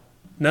now?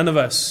 None of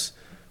us.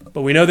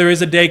 But we know there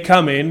is a day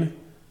coming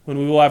when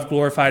we will have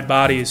glorified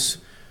bodies.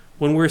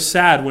 When we're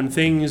sad, when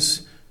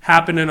things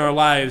happen in our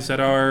lives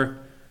that are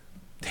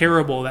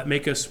terrible, that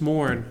make us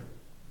mourn,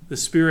 the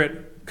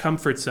Spirit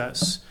comforts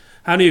us.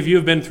 How many of you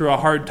have been through a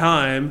hard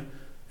time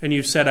and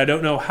you've said, I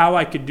don't know how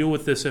I could deal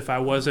with this if I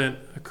wasn't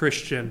a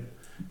Christian?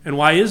 And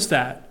why is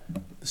that?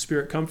 The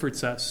Spirit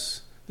comforts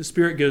us. The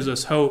Spirit gives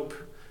us hope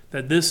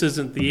that this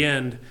isn't the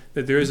end,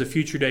 that there is a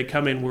future day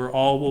coming where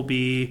all will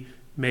be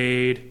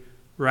made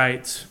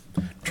right.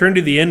 Turn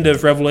to the end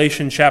of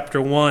Revelation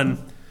chapter 1.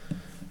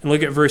 And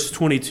look at verse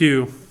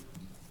 22.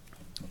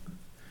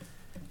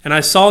 And I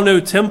saw no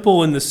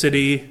temple in the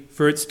city,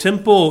 for its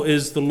temple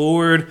is the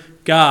Lord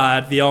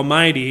God, the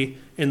Almighty,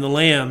 and the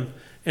Lamb.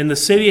 And the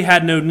city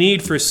had no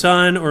need for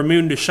sun or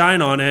moon to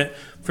shine on it,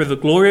 for the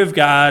glory of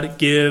God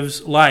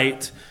gives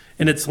light,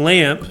 and its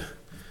lamp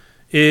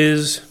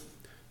is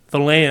the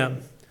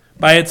Lamb.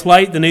 By its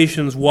light the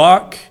nations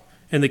walk,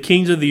 and the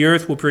kings of the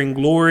earth will bring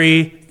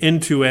glory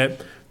into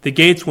it. The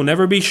gates will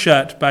never be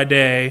shut by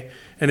day,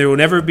 and there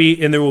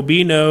will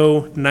be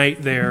no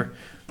night there.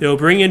 They will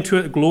bring into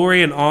it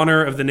glory and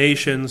honor of the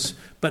nations,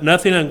 but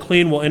nothing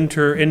unclean will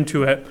enter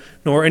into it,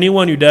 nor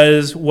anyone who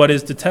does what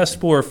is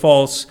detestable or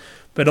false,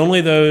 but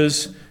only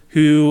those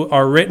who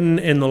are written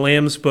in the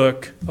Lamb's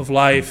book of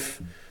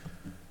life.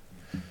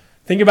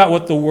 Think about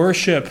what the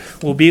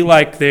worship will be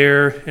like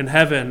there in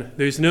heaven.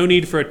 There's no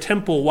need for a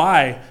temple.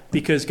 Why?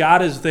 Because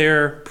God is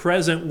there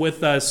present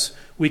with us.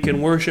 We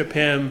can worship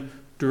him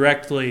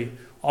directly.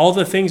 All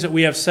the things that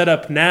we have set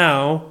up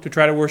now to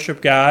try to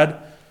worship God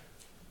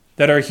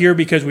that are here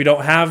because we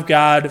don't have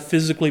God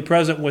physically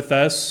present with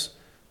us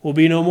will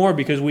be no more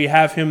because we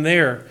have him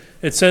there.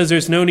 It says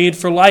there's no need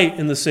for light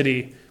in the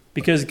city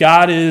because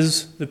God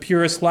is the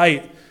purest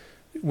light.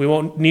 We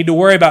won't need to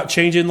worry about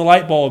changing the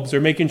light bulbs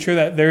or making sure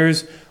that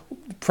there's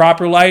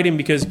proper lighting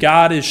because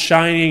God is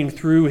shining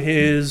through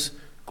his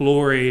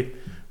glory.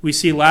 We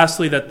see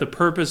lastly that the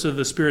purpose of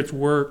the Spirit's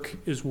work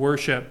is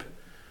worship.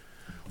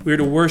 We are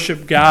to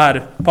worship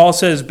God. Paul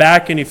says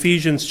back in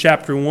Ephesians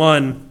chapter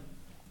 1,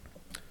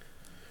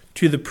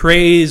 to the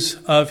praise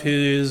of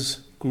his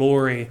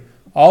glory.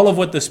 All of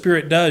what the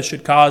Spirit does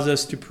should cause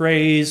us to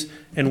praise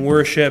and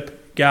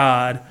worship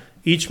God.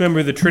 Each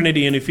member of the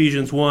Trinity in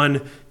Ephesians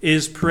 1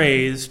 is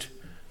praised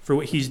for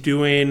what he's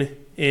doing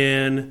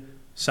in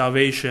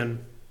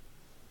salvation.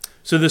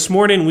 So this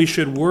morning we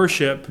should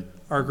worship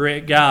our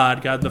great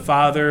God, God the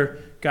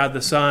Father, God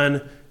the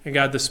Son, and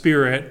God the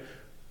Spirit,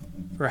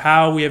 for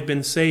how we have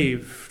been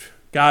saved.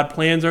 God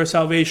plans our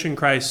salvation.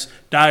 Christ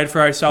died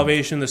for our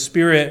salvation. The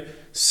Spirit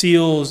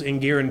seals and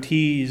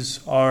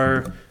guarantees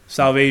our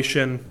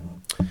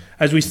salvation.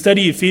 As we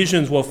study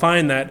Ephesians, we'll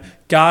find that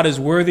God is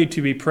worthy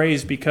to be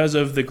praised because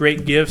of the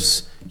great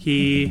gifts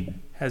he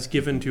has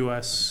given to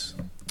us.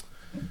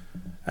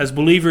 As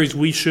believers,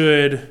 we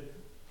should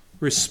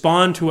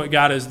respond to what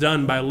God has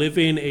done by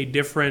living a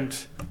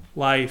different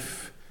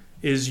life.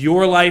 Is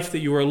your life that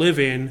you are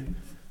living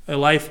a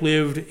life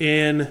lived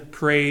in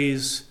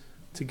praise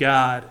to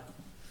God?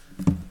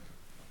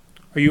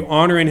 Are you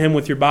honoring him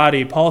with your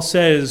body? Paul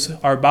says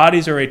our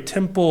bodies are a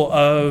temple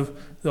of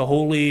the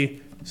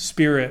Holy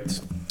Spirit.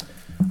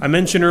 I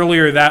mentioned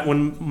earlier that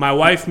when my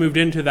wife moved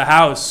into the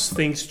house,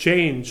 things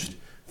changed.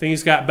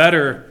 Things got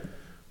better.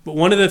 But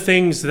one of the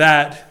things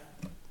that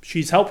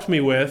she's helped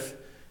me with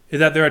is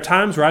that there are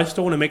times where I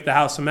still want to make the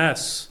house a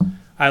mess.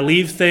 I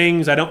leave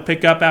things. I don't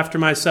pick up after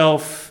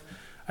myself.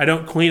 I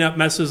don't clean up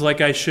messes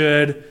like I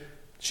should.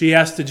 She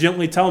has to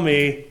gently tell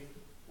me,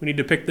 we need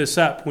to pick this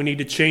up. We need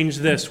to change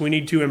this. We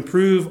need to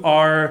improve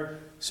our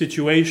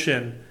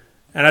situation.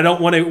 And I don't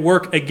want to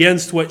work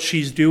against what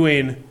she's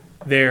doing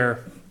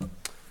there.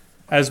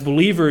 As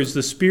believers,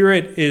 the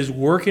Spirit is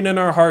working in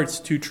our hearts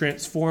to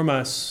transform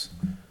us.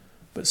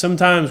 But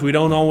sometimes we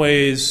don't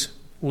always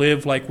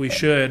live like we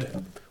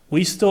should.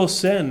 We still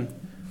sin.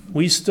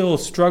 We still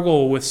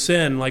struggle with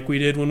sin like we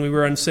did when we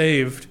were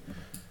unsaved.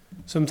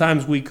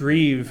 Sometimes we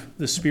grieve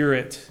the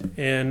Spirit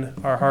in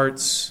our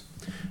hearts.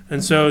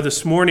 And so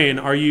this morning,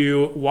 are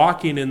you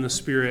walking in the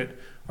Spirit?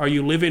 Are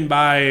you living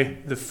by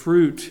the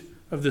fruit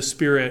of the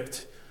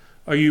Spirit?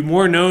 Are you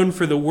more known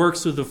for the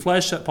works of the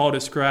flesh that Paul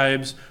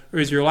describes, or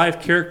is your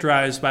life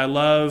characterized by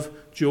love,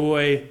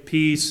 joy,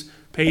 peace,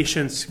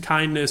 patience,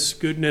 kindness,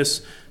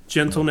 goodness,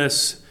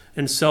 gentleness,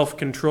 and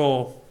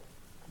self-control?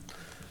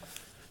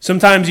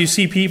 Sometimes you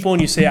see people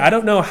and you say, I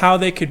don't know how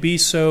they could be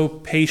so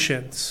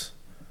patient.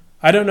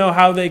 I don't know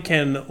how they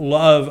can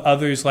love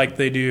others like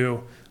they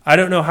do. I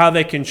don't know how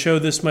they can show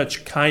this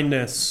much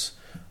kindness.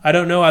 I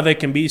don't know how they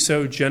can be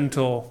so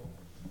gentle.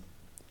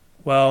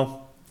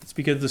 Well, it's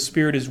because the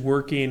Spirit is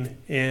working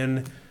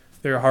in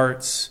their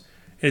hearts.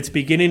 It's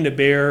beginning to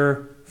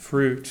bear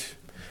fruit.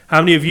 How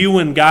many of you,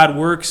 when God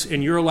works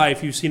in your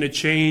life, you've seen a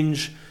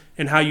change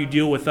in how you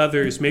deal with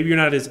others? Maybe you're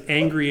not as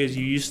angry as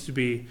you used to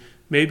be.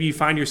 Maybe you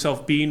find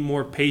yourself being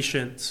more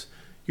patient.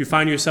 You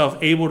find yourself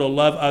able to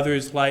love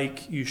others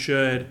like you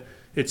should.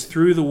 It's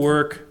through the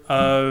work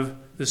of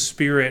the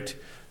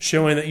Spirit,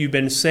 showing that you've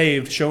been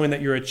saved, showing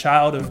that you're a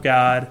child of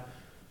God,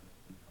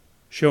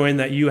 showing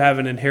that you have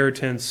an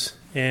inheritance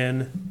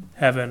in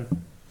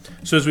heaven.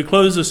 So as we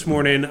close this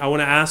morning, I want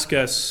to ask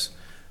us,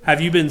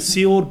 have you been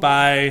sealed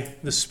by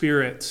the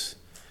Spirit?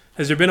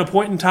 Has there been a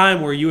point in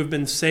time where you have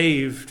been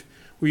saved,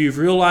 where you've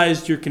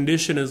realized your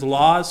condition is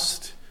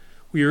lost,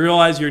 where you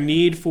realize your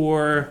need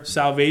for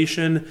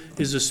salvation?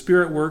 Is the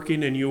Spirit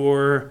working in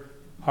your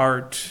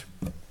heart?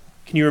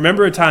 Can you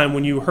remember a time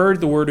when you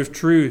heard the word of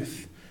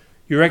truth?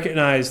 You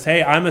recognized,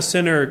 hey, I'm a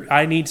sinner.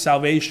 I need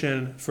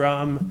salvation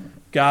from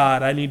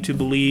God. I need to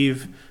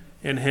believe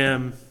in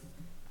him.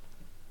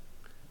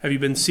 Have you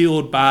been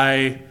sealed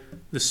by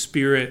the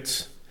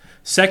Spirit?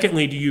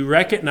 Secondly, do you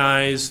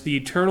recognize the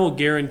eternal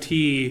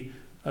guarantee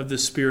of the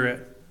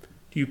Spirit?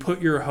 Do you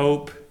put your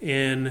hope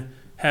in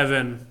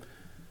heaven?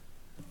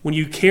 When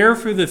you care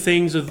for the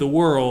things of the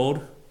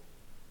world,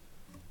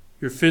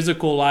 your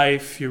physical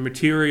life, your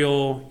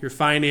material, your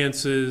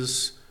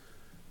finances,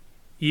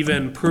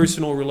 even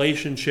personal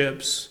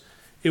relationships,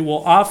 it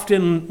will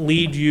often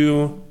lead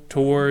you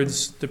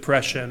towards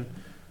depression.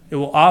 It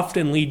will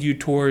often lead you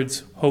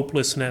towards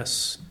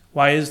hopelessness.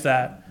 Why is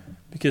that?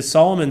 Because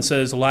Solomon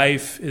says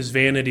life is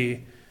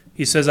vanity.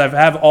 He says, I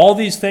have all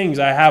these things.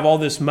 I have all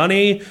this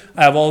money.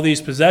 I have all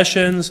these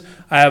possessions.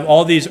 I have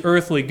all these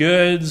earthly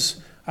goods.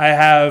 I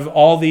have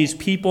all these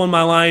people in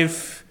my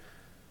life.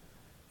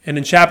 And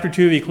in chapter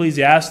 2 of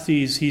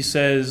Ecclesiastes, he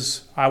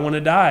says, I want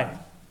to die.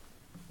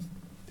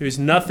 There's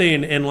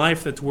nothing in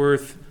life that's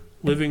worth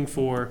living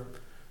for.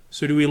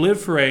 So do we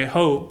live for a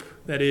hope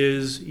that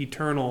is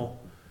eternal?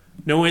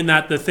 Knowing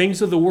that the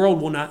things of the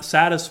world will not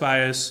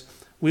satisfy us,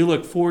 we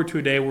look forward to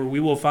a day where we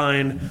will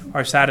find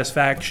our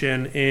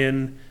satisfaction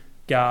in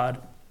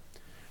God.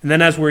 And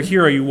then as we're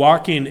here, are you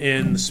walking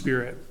in the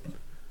Spirit?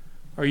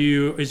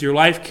 Is your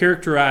life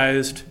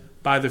characterized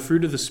by the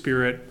fruit of the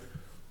Spirit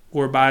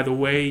or by the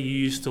way you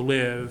used to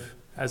live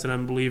as an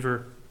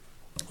unbeliever?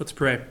 Let's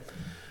pray.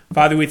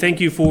 Father, we thank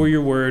you for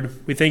your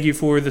word. We thank you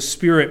for the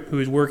Spirit who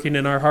is working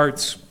in our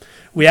hearts.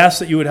 We ask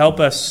that you would help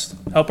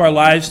our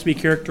lives to be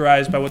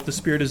characterized by what the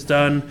Spirit has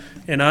done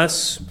in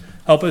us.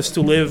 Help us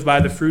to live by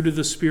the fruit of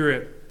the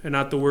Spirit and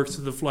not the works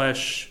of the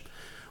flesh.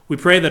 We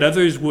pray that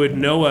others would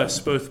know us,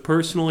 both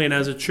personally and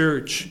as a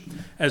church,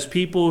 as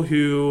people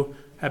who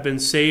have been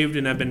saved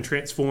and have been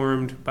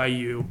transformed by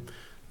you.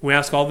 We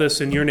ask all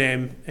this in your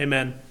name.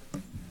 Amen.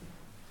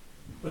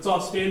 Let's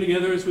all stand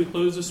together as we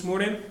close this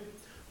morning.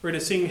 We're going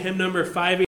to sing hymn number 580.